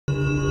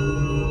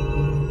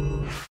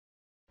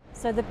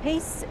So the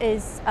piece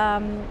is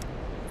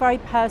very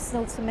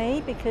personal to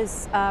me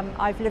because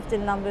I've lived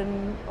in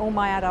London all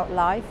my adult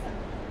life,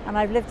 and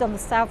I've lived on the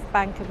south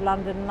bank of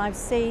London, and I've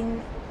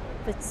seen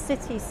the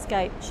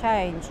cityscape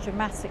change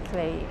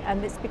dramatically,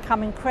 and it's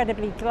become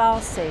incredibly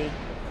glassy.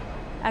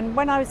 And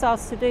when I was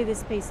asked to do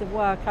this piece of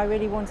work, I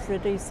really wanted to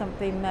do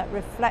something that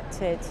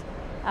reflected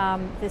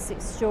this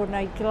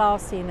extraordinary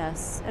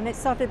glassiness, and it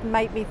sort of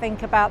made me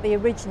think about the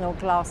original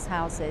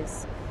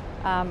glasshouses,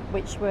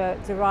 which were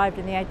derived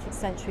in the 18th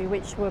century,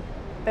 which were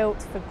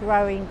built for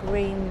growing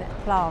green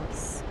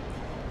plants.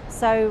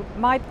 So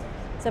my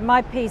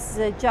piece is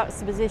a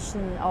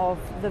juxtaposition of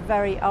the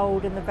very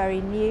old and the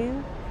very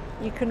new.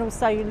 You can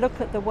also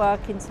look at the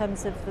work in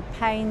terms of the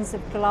panes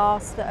of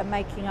glass that are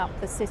making up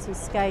the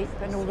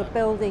cityscape and all the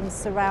buildings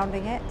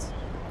surrounding it.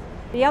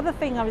 The other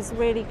thing I was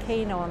really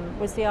keen on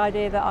was the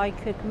idea that I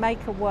could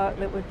make a work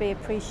that would be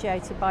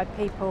appreciated by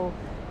people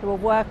who are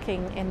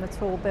working in the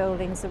tall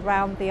buildings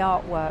around the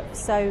artwork.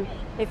 So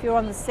if you're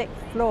on the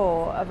 6th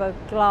floor of a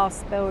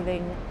glass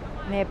building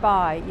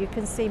nearby, you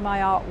can see my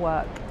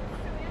artwork.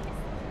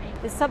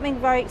 There's something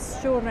very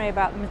extraordinary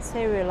about the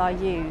material I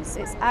use.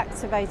 It's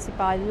activated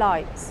by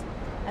light,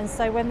 and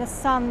so when the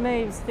sun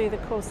moves through the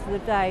course of the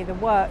day, the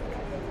work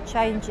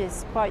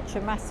changes quite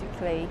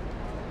dramatically,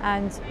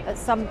 and at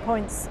some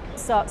points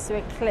starts to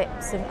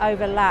eclipse and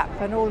overlap,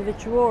 and all of the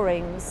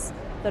drawings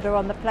that are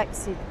on the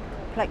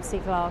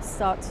plexiglass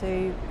start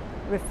to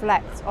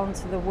reflect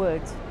onto the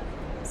wood.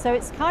 So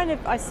it's kind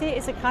of, I see it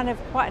as a kind of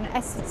quite an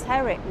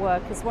esoteric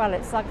work as well.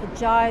 It's like a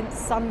giant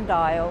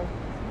sundial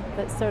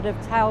that sort of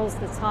tells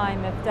the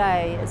time of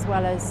day, as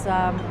well as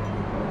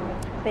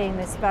being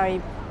this very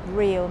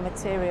real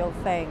material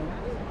thing.